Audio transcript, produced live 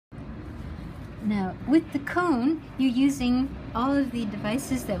Now, with the cone, you're using all of the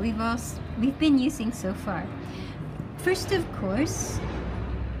devices that we've been using so far. First, of course,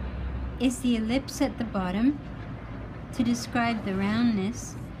 is the ellipse at the bottom to describe the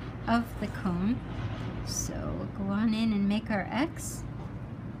roundness of the cone. So we'll go on in and make our X.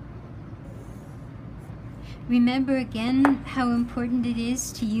 Remember again how important it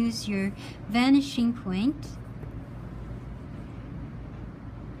is to use your vanishing point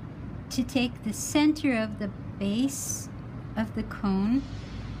to take the center of the base of the cone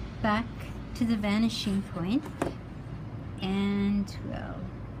back to the vanishing point, and we'll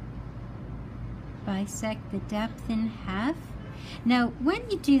bisect the depth in half. Now when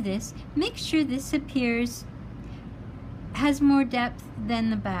you do this, make sure this has more depth than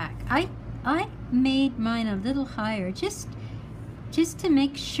the back. I made mine a little higher just to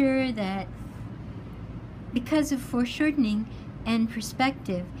make sure that, because of foreshortening and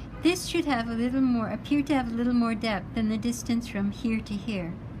perspective, this should have appear to have a little more depth than the distance from here to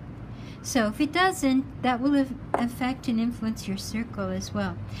here. So if it doesn't, that will affect and influence your circle as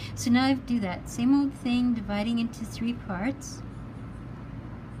well. So now I do that same old thing, dividing into 3 parts.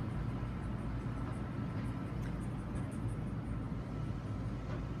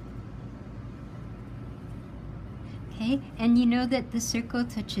 Okay, and you know that the circle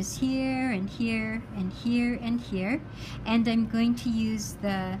touches here and here and here and here, and I'm going to use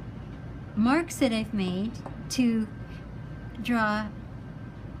the marks that I've made to draw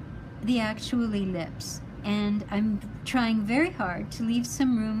the actual ellipse, and I'm trying very hard to leave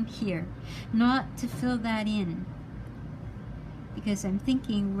some room here, not to fill that in, because I'm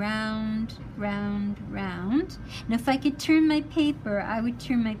thinking round, round, round. Now if I could turn my paper, I would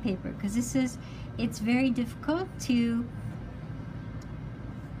turn my paper, because it's very difficult to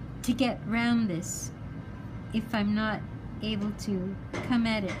get round this if I'm not able to come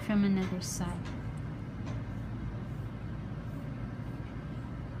at it from another side.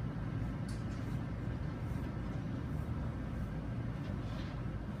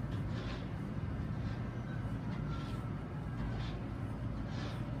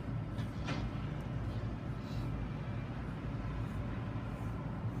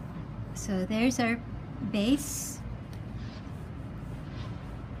 So there's our base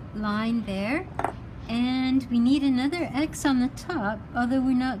line there, and we need another X on the top, although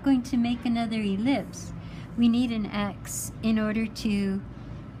we're not going to make another ellipse. We need an X in order to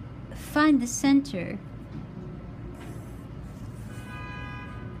find the center.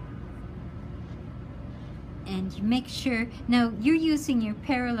 And you make sure, now you're using your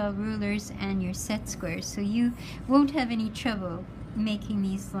parallel rulers and your set squares, so you won't have any trouble making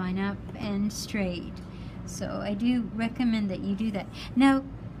these line up and straight. So I do recommend that you do that. Now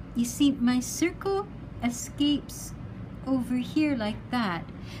you see my circle escapes over here like that,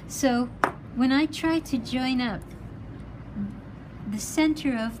 so when I try to join up the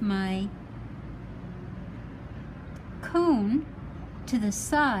center of my cone to the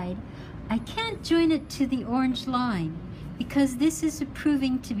side, I can't join it to the orange line, because this is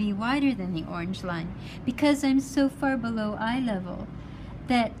proving to be wider than the orange line, because I'm so far below eye level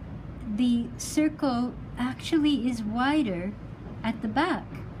that the circle actually is wider at the back.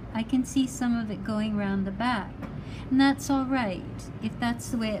 I can see some of it going around the back, and that's all right. If that's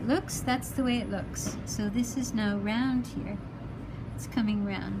the way it looks, that's the way it looks. So this is now round here. It's coming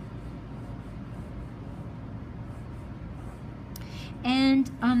round. And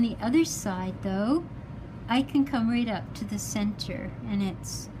on the other side though, I can come right up to the center, and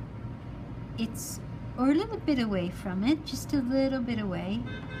it's or a little bit away from it, just a little bit away.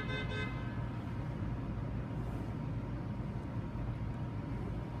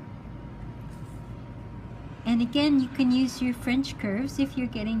 And again, you can use your French curves if you're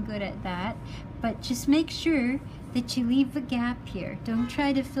getting good at that, but just make sure that you leave a gap here. Don't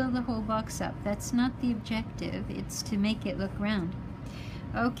try to fill the whole box up. That's not the objective. It's to make it look round.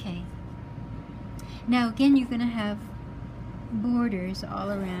 Okay. Now again, you're going to have borders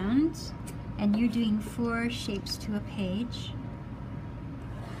all around, and you're doing 4 shapes to a page.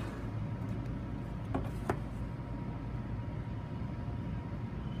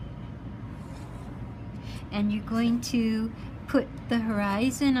 And you're going to put the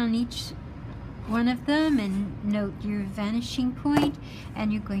horizon on each one of them and note your vanishing point,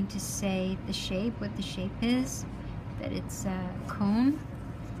 and you're going to say the shape, what the shape is, that it's a cone.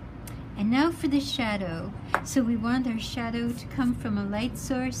 And now for the shadow. So we want our shadow to come from a light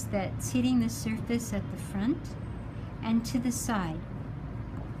source that's hitting the surface at the front and to the side.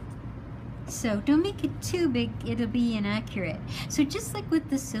 So don't make it too big, it'll be inaccurate. So just like with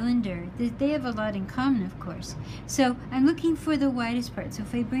the cylinder, they have a lot in common, of course. So I'm looking for the widest part. So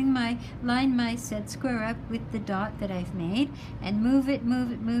if I line my set square up with the dot that I've made and move it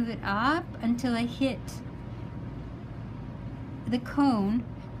up until I hit the cone,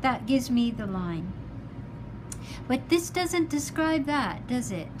 that gives me the line. But this doesn't describe that,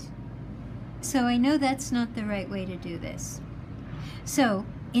 does it? So I know that's not the right way to do this. So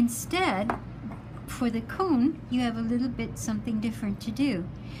instead, for the cone, you have a little bit something different to do.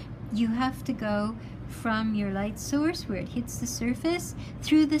 You have to go from your light source where it hits the surface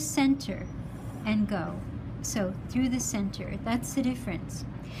through the center and go. So through the center, that's the difference.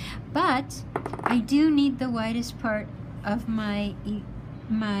 But I do need the widest part of my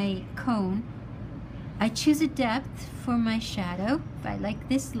cone. I choose a depth for my shadow. If I like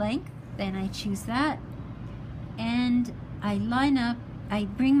this length, then I choose that. And I line up, I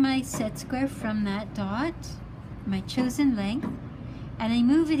bring my set square from that dot, my chosen length, and I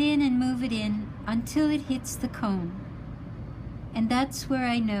move it in until it hits the cone. And that's where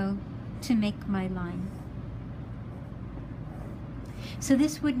I know to make my line. So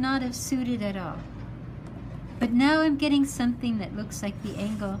this would not have suited at all. But now I'm getting something that looks like the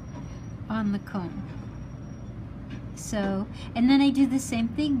angle on the cone. So, and then I do the same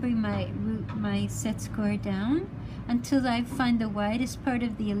thing, bring my set square down until I find the widest part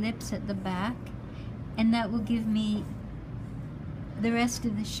of the ellipse at the back, and that will give me the rest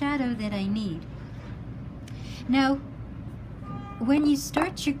of the shadow that I need. Now, when you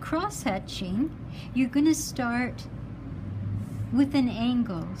start your cross hatching, you're going to start with an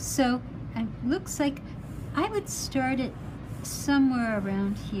angle. So it looks like I would start it somewhere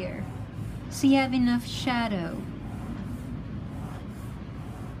around here, so you have enough shadow.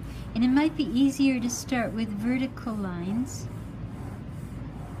 And it might be easier to start with vertical lines.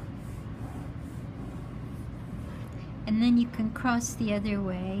 And then you can cross the other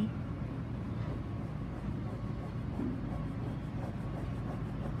way.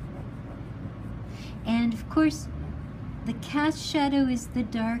 And of course, the cast shadow is the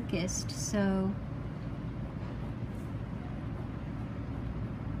darkest, so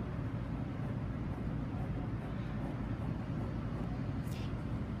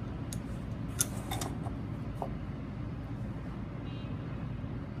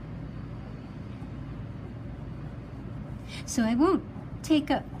I won't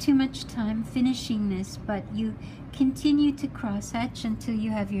take up too much time finishing this, but you continue to cross hatch until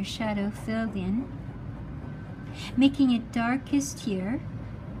you have your shadow filled in, making it darkest here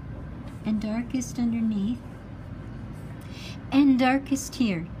and darkest underneath and darkest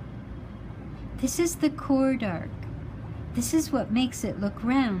here. This is the core dark. This is what makes it look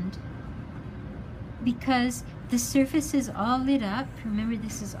round, because the surface is all lit up. Remember,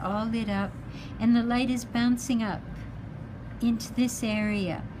 this is all lit up, and the light is bouncing up into this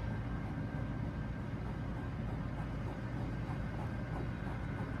area.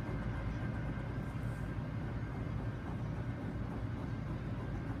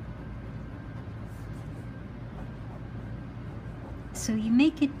 So you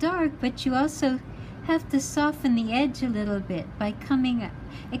make it dark, but you also have to soften the edge a little bit by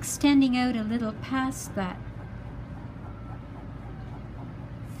extending out a little past that.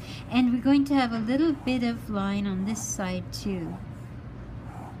 And we're going to have a little bit of line on this side too,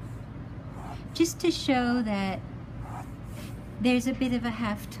 just to show that there's a bit of a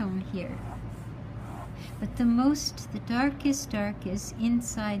halftone here. But the darkest dark is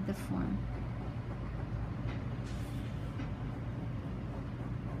inside the form.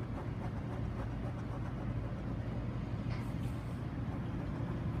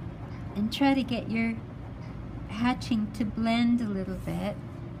 And try to get your hatching to blend a little bit.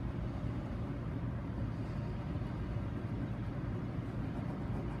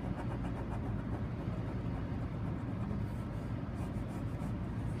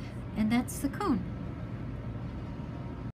 And that's the cone.